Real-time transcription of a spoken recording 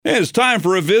And it's time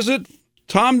for a visit.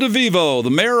 Tom Devivo,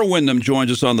 the mayor of Windham, joins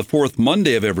us on the fourth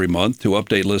Monday of every month to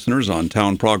update listeners on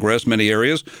town progress in many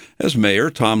areas. As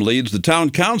mayor, Tom leads the town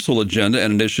council agenda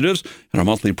and initiatives in our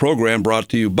monthly program brought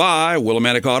to you by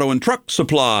Willimantic Auto and Truck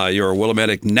Supply, your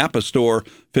Willimantic Napa store,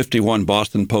 51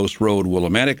 Boston Post Road,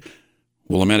 Willimantic.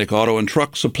 Willimantic Auto and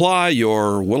Truck Supply,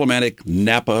 your Willimantic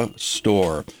Napa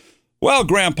store. Well,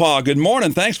 Grandpa, good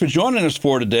morning. Thanks for joining us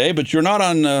for today, but you're not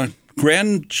on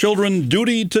grandchildren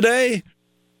duty today?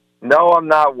 No, I'm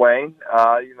not, Wayne.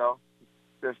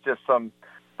 There's just some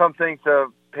things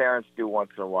parents do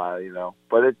once in a while,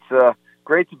 But it's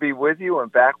great to be with you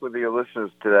and back with your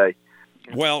listeners today.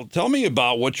 Well, tell me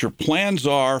about what your plans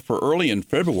are for early in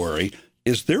February.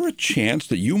 Is there a chance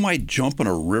that you might jump in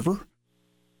a river?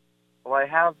 Well, I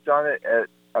have done it at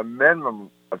a minimum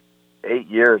of 8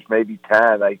 years, maybe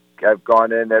 10. I've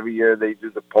gone in every year. They do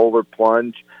the polar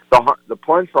plunge, the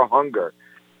plunge for hunger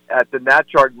at the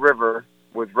Natchard River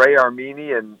with Ray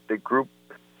Armini and the group.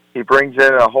 He brings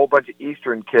in a whole bunch of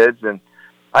Eastern kids, and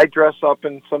I dress up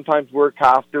and sometimes wear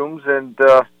costumes, and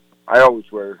I always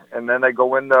wear. And then I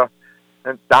go down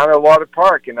at Lauder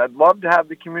Park, and I'd love to have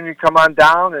the community come on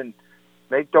down and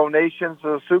make donations to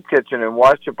the soup kitchen and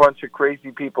watch a bunch of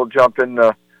crazy people jump in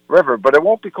the river. But it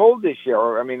won't be cold this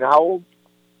year. I mean,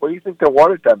 what do you think the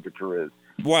water temperature is?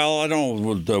 Well, I don't know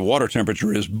what the water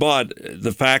temperature is, but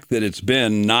the fact that it's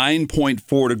been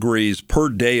 9.4 degrees per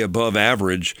day above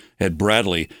average at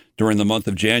Bradley during the month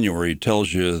of January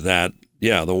tells you that,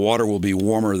 yeah, the water will be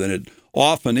warmer than it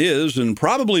often is and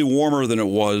probably warmer than it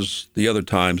was the other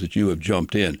times that you have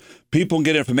jumped in. People can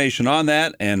get information on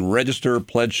that and register,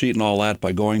 pledge sheet and all that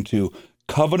by going to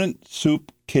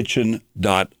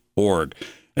covenantsoupkitchen.org.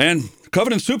 And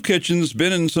Covenant Soup Kitchen's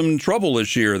been in some trouble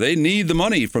this year. They need the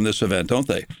money from this event, don't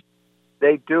they?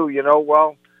 They do.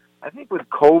 Well, I think with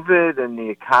COVID and the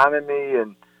economy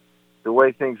and the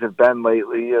way things have been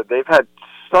lately, they've had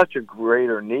such a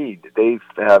greater need. They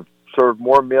have served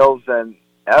more meals than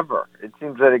ever. It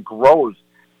seems that it grows.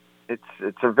 It's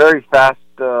a very fast.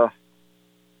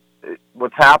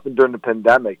 What's happened during the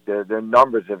pandemic? Their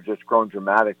numbers have just grown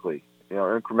dramatically.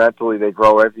 Incrementally, they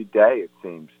grow every day. It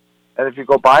seems. And if you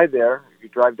go by there, if you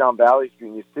drive down Valley Street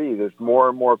and you see there's more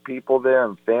and more people there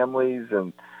and families,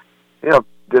 and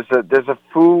there's a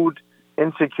food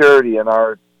insecurity in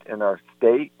our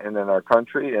state and in our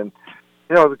country, and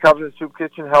the Covenant Soup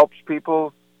Kitchen helps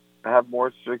people have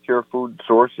more secure food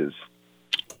sources.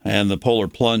 And the Polar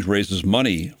Plunge raises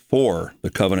money for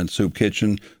the Covenant Soup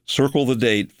Kitchen. Circle the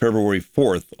date, February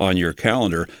 4th, on your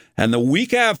calendar. And the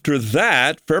week after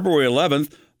that, February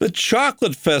 11th, the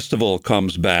Chocolate Festival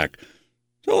comes back.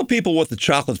 Tell the people what the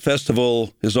Chocolate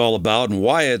Festival is all about and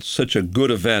why it's such a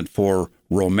good event for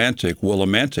romantic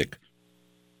Willimantic.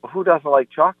 Who doesn't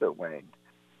like chocolate, Wayne?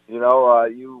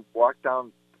 You walk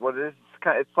down what it is.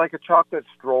 It's like a chocolate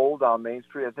stroll down Main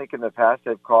Street. I think in the past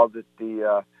they've called it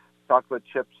the chocolate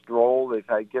chip stroll. We've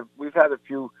had a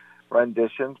few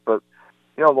renditions, but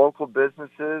local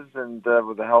businesses and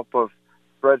with the help of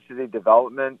Thread City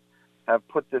Development have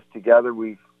put this together.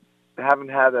 We haven't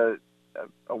had a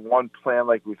one plan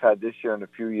like we've had this year in a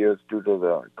few years due to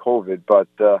the COVID, but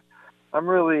I'm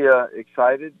really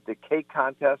excited. The cake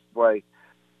contest by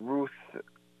Ruth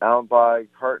Allenby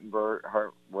Hartenberg,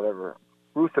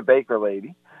 Ruth the Baker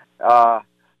lady.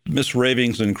 Miss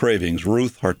Ravings and Cravings,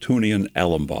 Ruth Hartunian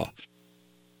Allenbaugh.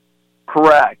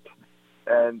 Correct.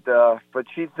 And but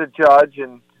she's the judge,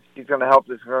 and she's going to help.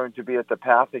 This is going to be at the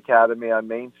Path Academy on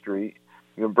Main Street.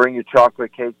 You can bring your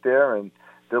chocolate cake there, and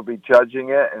they'll be judging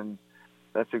it, and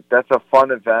that's a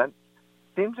fun event.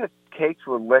 Seems that cakes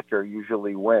with liquor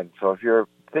usually win. So if you're a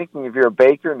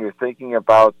baker and you're thinking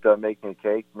about making a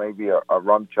cake, maybe a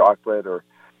rum chocolate or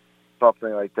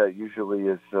something like that usually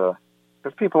is,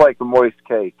 because people like a moist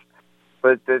cake.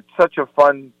 But it's such a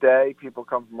fun day. People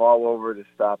come from all over to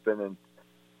stop in and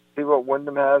see what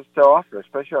Windham has to offer,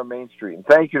 especially on Main Street. And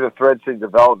thank you to Thread City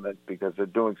Development because they're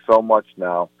doing so much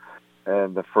now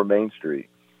and for Main Street.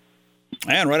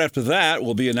 And right after that,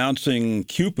 we'll be announcing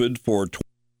Cupid for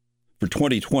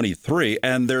 2023,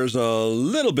 and there's a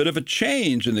little bit of a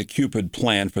change in the Cupid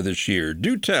plan for this year.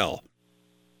 Do tell.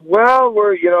 Well,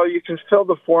 you can fill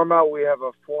the form out. We have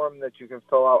a form that you can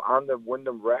fill out on the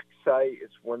Windham Rec site.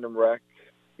 It's Windham Rec,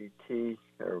 CT,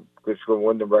 or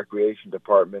Windham Recreation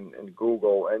Department in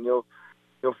Google, and you'll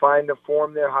find the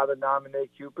form there, how to nominate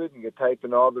Cupid, and you type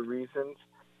in all the reasons.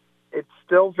 It's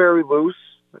still very loose,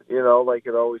 like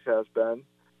it always has been.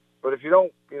 But if you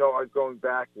don't, going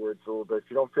backwards a little bit, if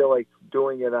you don't feel like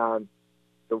doing it on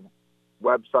the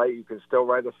website, you can still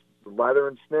write a letter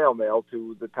and snail mail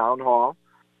to the town hall,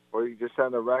 or you just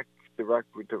send a rec the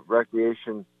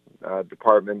recreation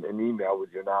department an email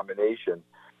with your nomination.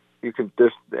 You can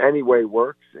just any way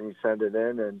works, and you send it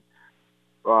in, and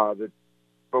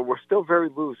but we're still very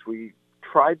loose. We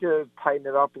tried to tighten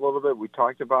it up a little bit. We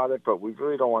talked about it, but we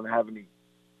really don't want to have any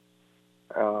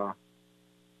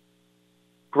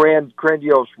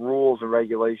grandiose rules and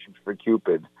regulations for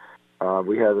Cupid.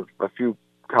 We had a few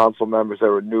council members that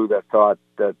were new that thought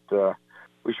that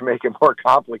we should make it more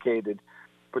complicated.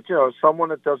 But, someone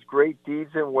that does great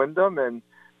deeds in Windham and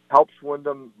helps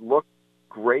Windham look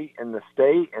great in the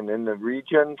state and in the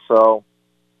region. So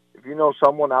if you know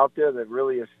someone out there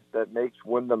that makes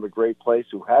Windham a great place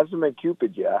who hasn't been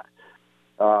Cupid yet,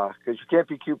 because you can't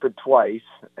be Cupid twice,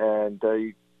 and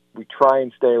we try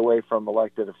and stay away from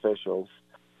elected officials.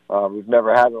 We've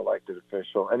never had an elected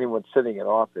official, anyone sitting in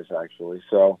office, actually.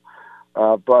 So,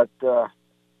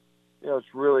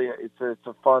 it's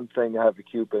a fun thing to have a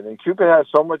Cupid. And Cupid has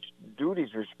so much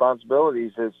duties,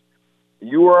 responsibilities.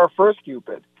 You were our first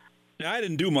Cupid. I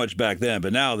didn't do much back then,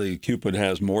 but now the Cupid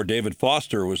has more. David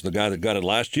Foster was the guy that got it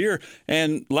last year.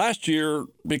 And last year,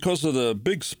 because of the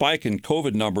big spike in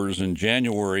COVID numbers in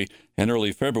January and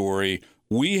early February,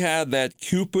 we had that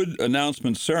Cupid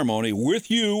announcement ceremony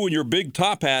with you and your big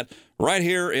top hat right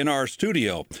here in our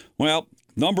studio. Well,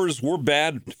 numbers were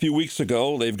bad a few weeks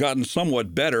ago. They've gotten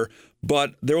somewhat better,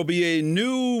 but there will be a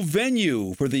new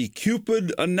venue for the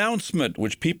Cupid announcement,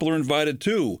 which people are invited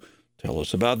to. Tell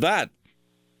us about that.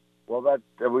 Well,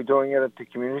 are we doing it at the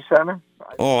community center?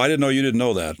 Oh, I didn't know you didn't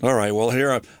know that. All right. Well,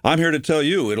 I'm here to tell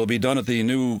you it'll be done at the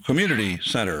new community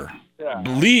center. Yeah.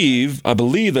 I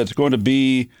believe that's going to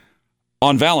be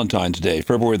on Valentine's Day,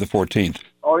 February the 14th.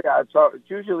 Oh, yeah. It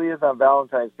usually is on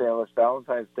Valentine's Day, unless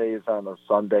Valentine's Day is on a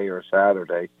Sunday or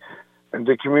Saturday. And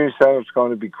the community center is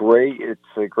going to be great. It's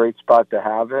a great spot to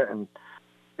have it. And,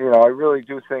 I really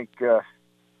do think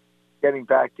getting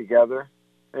back together,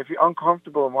 if you're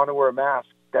uncomfortable and want to wear a mask,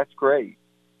 that's great.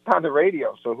 It's on the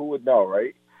radio, so who would know,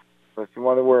 right? But if you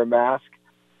want to wear a mask,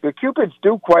 the Cupids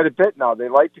do quite a bit now. They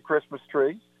light the Christmas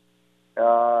tree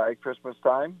at Christmas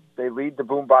time. They lead the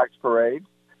boombox parade,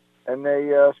 and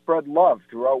they spread love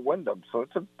throughout Windham. So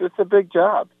it's a big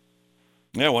job.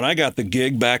 Yeah, when I got the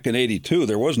gig back in '82,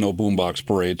 there was no boombox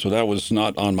parade, so that was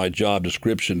not on my job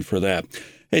description for that.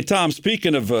 Hey, Tom,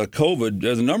 speaking of COVID,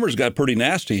 the numbers got pretty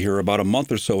nasty here about a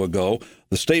month or so ago.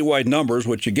 The statewide numbers,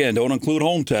 which, again, don't include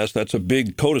home tests, that's a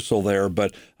big codicil there,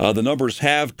 but the numbers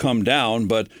have come down,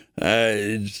 but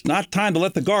it's not time to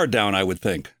let the guard down, I would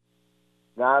think.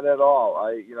 Not at all.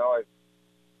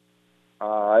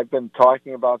 I've been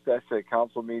talking about this at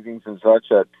council meetings and such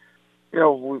that,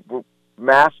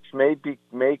 masks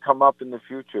may come up in the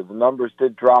future. The numbers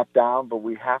did drop down, but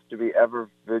we have to be ever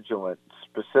vigilant,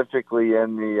 specifically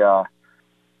in the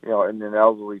in an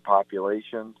elderly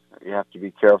population. You have to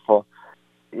be careful.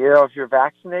 If you're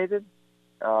vaccinated,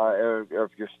 or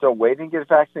if you're still waiting to get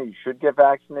vaccinated, you should get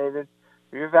vaccinated.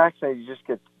 If you're vaccinated,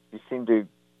 you seem to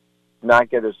not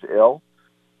get as ill.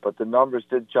 But the numbers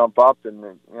did jump up,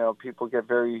 and people get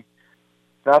very.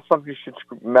 It's not something you should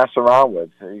mess around with.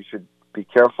 You should be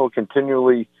careful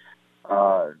continually.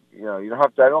 You don't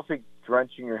have to. I don't think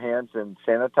drenching your hands in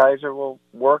sanitizer will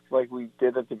work like we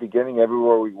did at the beginning.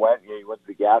 Everywhere we went, you went to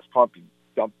the gas pump, you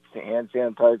dumped hand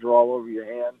sanitizer all over your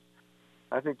hands.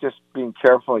 I think just being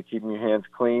careful and keeping your hands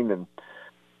clean,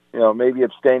 and maybe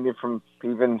abstaining from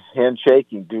even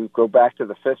handshaking. Go back to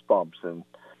the fist bumps and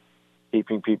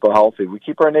keeping people healthy. We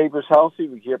keep our neighbors healthy.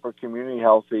 We keep our community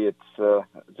healthy. It's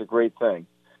a great thing.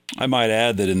 I might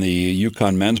add that in the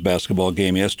UConn men's basketball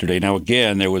game yesterday, now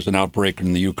again, there was an outbreak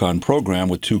in the UConn program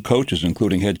with two coaches,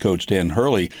 including head coach Dan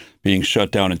Hurley, being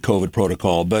shut down in COVID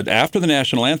protocol. But after the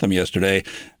national anthem yesterday,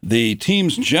 the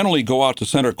teams generally go out to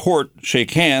center court,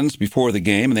 shake hands before the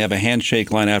game, and they have a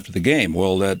handshake line after the game.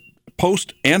 Well, that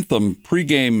post-anthem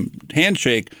pregame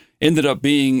handshake ended up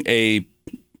being a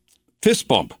fist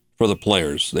bump for the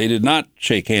players. They did not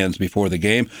shake hands before the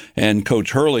game, and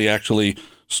Coach Hurley actually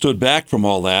stood back from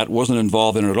all that, wasn't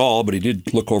involved in it at all, but he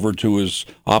did look over to his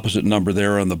opposite number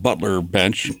there on the Butler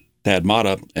bench, Tad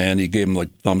Mata, and he gave him like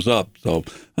thumbs up. So,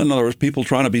 in other words, people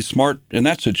trying to be smart in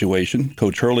that situation.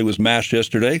 Coach Hurley was masked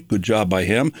yesterday. Good job by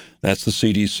him. That's the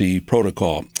CDC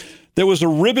protocol. There was a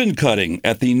ribbon cutting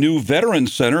at the new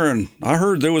Veterans Center, and I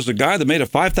heard there was a guy that made a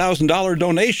 $5,000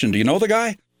 donation. Do you know the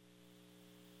guy?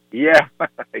 Yeah,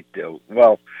 I do.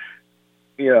 Well,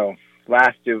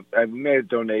 last year I made a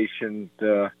donation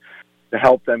to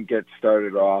help them get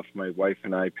started off. My wife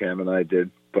and I, Pam and I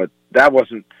did, but that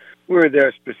wasn't. We were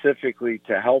there specifically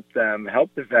to help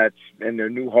the vets in their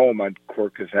new home on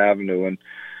Corcus Avenue. And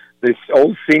this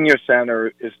old senior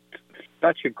center is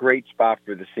such a great spot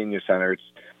for the senior center.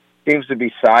 seems to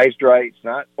be sized right. It's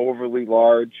not overly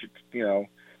large.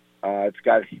 It's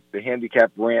got the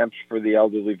handicap ramps for the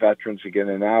elderly veterans to get in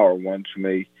and out, or ones who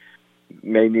may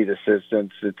need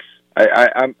assistance.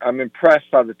 I'm impressed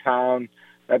how the town,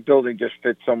 that building just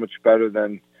fits so much better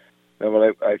than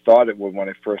what I thought it would when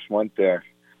I first went there.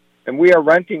 And we are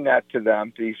renting that to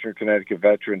them, the Eastern Connecticut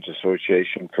Veterans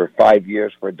Association, for 5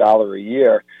 years for $1 a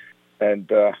year.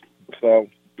 And so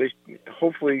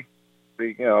hopefully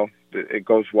it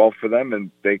goes well for them,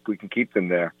 and we can keep them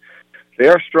there. They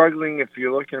are struggling. If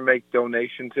you're looking to make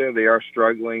donations there, they are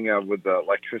struggling with the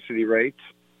electricity rates.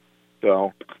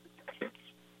 So,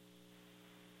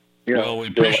 well,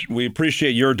 we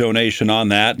appreciate your donation on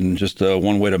that, and just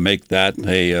one way to make that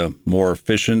a more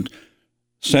efficient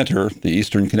center, the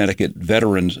Eastern Connecticut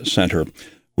Veterans Center.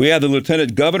 We had the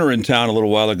Lieutenant Governor in town a little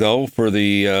while ago for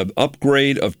the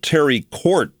upgrade of Terry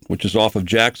Court, which is off of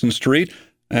Jackson Street,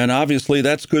 and obviously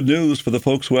that's good news for the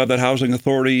folks who have that housing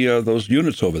authority, those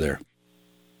units over there.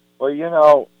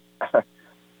 Well,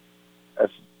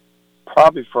 it's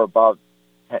probably for about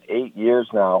 8 years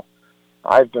now,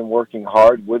 I've been working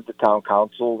hard with the town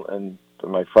council and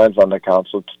my friends on the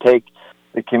council to take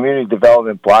the community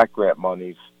development block grant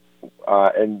monies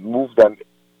and move them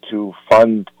to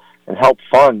fund and help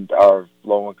fund our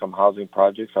low-income housing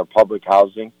projects, our public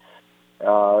housing.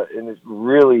 And it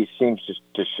really seems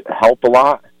to help a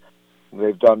lot.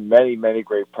 They've done many, many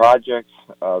great projects.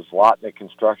 Zlotnick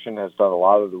Construction has done a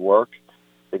lot of the work.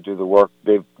 They do the work.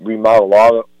 They've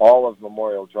remodeled all of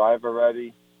Memorial Drive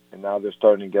already, and now they're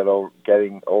starting to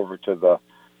getting over to the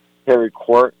Terry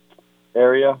Court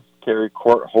area, Terry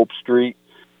Court, Hope Street.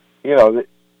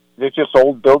 They're just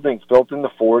old buildings built in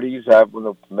the 40s when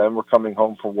the men were coming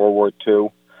home from World War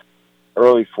II,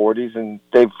 early 40s, and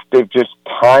they've just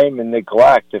time and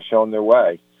neglect have shown their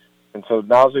way. And so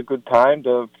now's a good time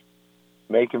to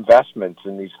make investments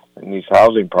in these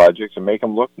housing projects and make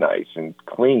them look nice and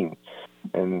clean,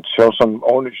 and show some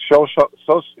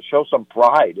some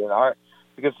pride in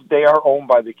because they are owned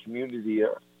by the community,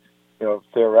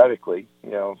 theoretically,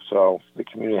 so the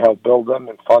community helped build them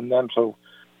and fund them. So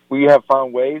we have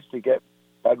found ways to get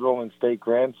federal and state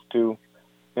grants to,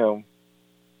 I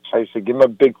say, give them a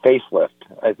big facelift.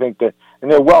 I think that,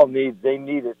 and they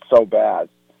need it so bad.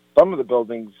 Some of the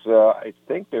buildings, I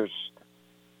think there's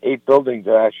 8 buildings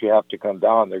that actually have to come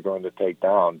down. They're going to take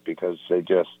down because they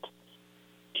just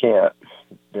can't.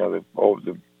 The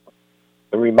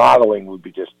remodeling would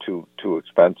be just too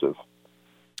expensive.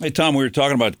 Hey, Tom, we were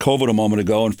talking about COVID a moment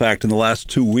ago. In fact, in the last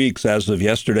 2 weeks, as of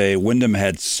yesterday, Windham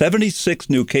had 76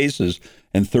 new cases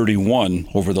and 31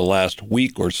 over the last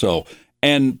week or so.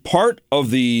 And part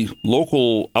of the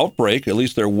local outbreak, at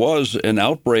least there was an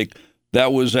outbreak,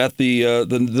 that was at the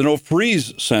No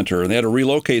Freeze Center, and they had to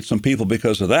relocate some people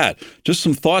because of that. Just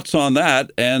some thoughts on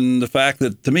that, and the fact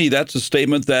that, to me, that's a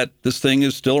statement that this thing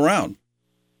is still around.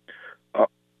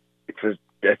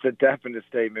 It's a definite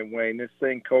statement, Wayne. This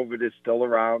thing, COVID, is still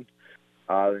around.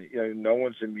 No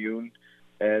one's immune,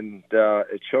 and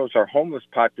it shows our homeless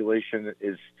population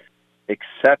is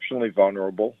exceptionally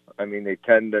vulnerable. I mean, they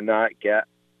tend to not get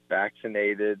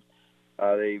vaccinated.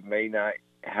 They may not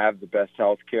have the best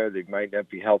health care. They might not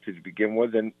be healthy to begin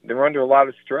with, and they're under a lot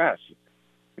of stress.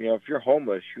 If you're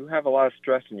homeless, you have a lot of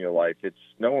stress in your life.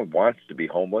 No one wants to be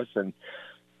homeless, and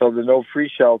so the No Free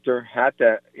Shelter had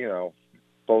to,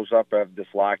 close up after this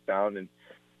lockdown and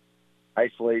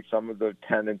isolate some of the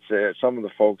tenants there, some of the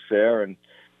folks there, and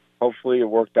hopefully it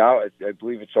worked out. I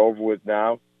believe it's over with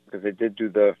now because they did do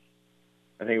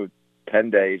I think it was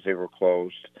 10 days they were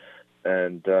closed.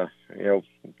 And,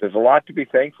 there's a lot to be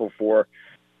thankful for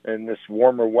in this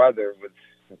warmer weather,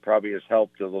 which probably has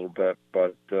helped a little bit.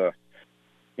 But,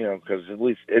 because at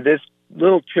least it is a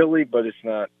little chilly, but it's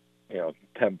not,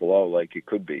 10 below like it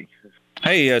could be.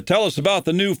 Hey, tell us about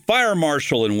the new fire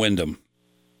marshal in Windham.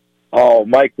 Oh,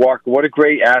 Mike Walker, what a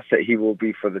great asset he will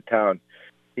be for the town.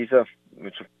 He's a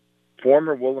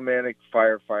former Willimantic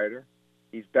firefighter.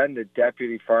 He's been the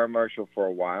deputy fire marshal for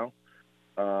a while.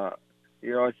 I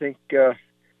think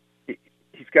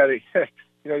he's got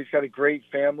a great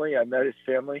family. I met his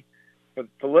family. But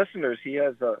for listeners, he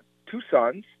has 2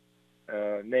 sons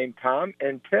named Tom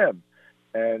and Tim.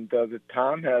 And the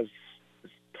Tom is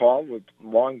tall with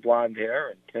long blonde hair,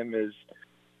 and Tim is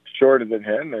shorter than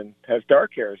him and has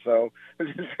dark hair. So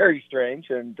it is very strange.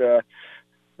 And to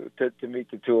meet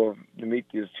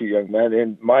these 2 young men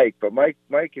and Mike. But Mike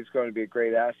is going to be a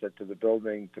great asset to the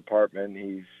building department.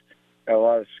 He's got a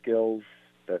lot of skills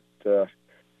that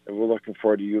we're looking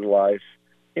forward to utilize.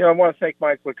 I want to thank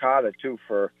Mike Licata too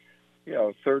for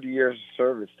 30 years of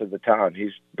service to the town.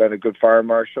 He's been a good fire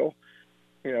marshal.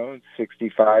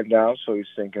 65 now, so he's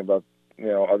thinking about,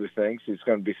 other things. He's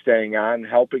going to be staying on,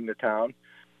 helping the town,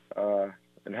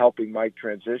 and helping Mike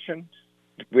transition.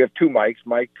 We have two Mikes,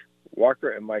 Mike Walker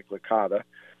and Mike Licata.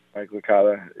 Mike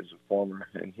Licata is a former,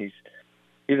 and he's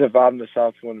involved in the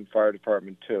South Windham Fire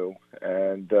Department too.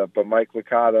 And but Mike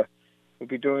Licata will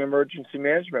be doing emergency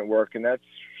management work, and that's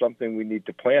something we need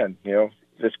to plan.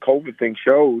 This COVID thing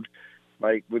showed,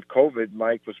 with COVID,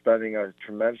 Mike was spending a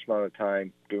tremendous amount of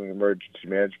time doing emergency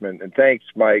management. And thanks,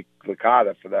 Mike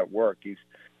Licata, for that work. He's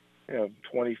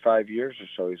 25 years or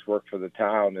so he's worked for the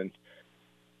town, and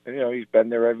he's been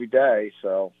there every day.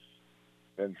 So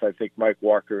I think Mike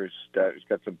Walker's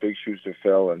got some big shoes to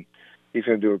fill, and he's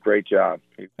going to do a great job.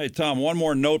 Hey, Tom, one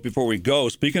more note before we go.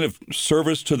 Speaking of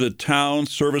service to the town,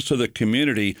 service to the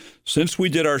community, since we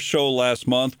did our show last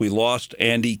month, we lost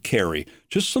Andy Carey.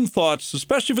 Just some thoughts,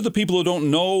 especially for the people who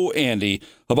don't know Andy,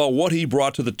 about what he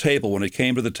brought to the table when it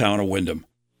came to the town of Windham.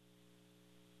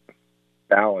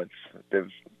 Balance.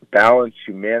 There's balance,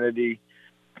 humanity.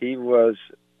 He was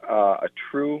a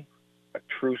true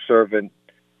servant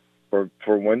for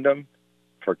Windham,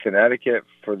 for Connecticut,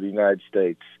 for the United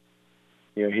States.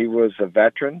 He was a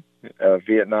veteran, a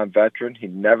Vietnam veteran. He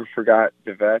never forgot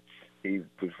the vets. He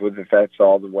was with the vets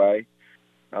all the way.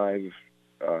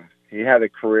 He had a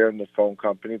career in the phone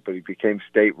company, but he became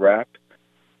state rep.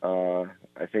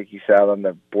 I think he sat on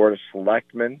the Board of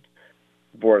Selectmen,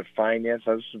 Board of Finance.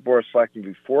 This was the Board of Selectmen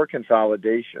before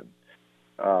consolidation,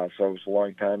 so it was a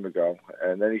long time ago.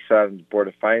 And then he sat on the Board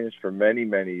of Finance for many,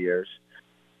 many years.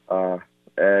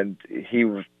 And he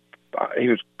was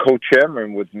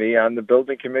co-chairman with me on the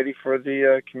building committee for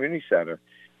the community center.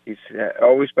 He's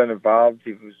always been involved.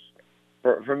 He was,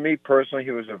 for me personally,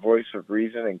 he was a voice of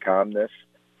reason and calmness.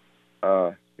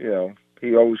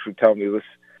 He always would tell me,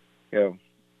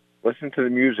 listen to the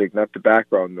music, not the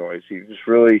background noise. He was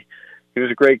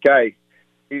a great guy.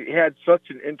 He had such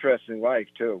an interesting life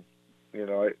too.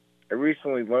 I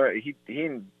recently learned he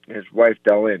and his wife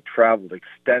Delane traveled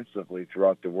extensively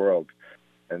throughout the world,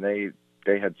 and they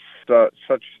had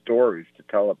such stories to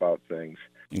tell about things.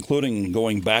 Including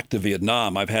going back to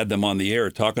Vietnam. I've had them on the air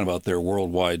talking about their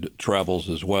worldwide travels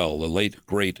as well. The late,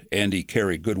 great Andy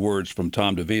Carey. Good words from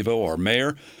Tom DeVivo, our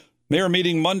mayor. Mayor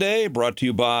Meeting Monday, brought to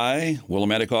you by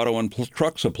Willimantic Auto and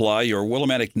Truck Supply, your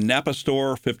Willimantic Napa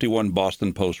store, 51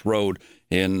 Boston Post Road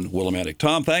in Willimantic.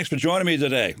 Tom, thanks for joining me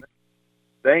today.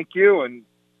 Thank you. And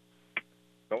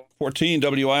 14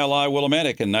 WILI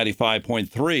Willimantic and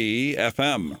 95.3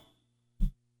 FM.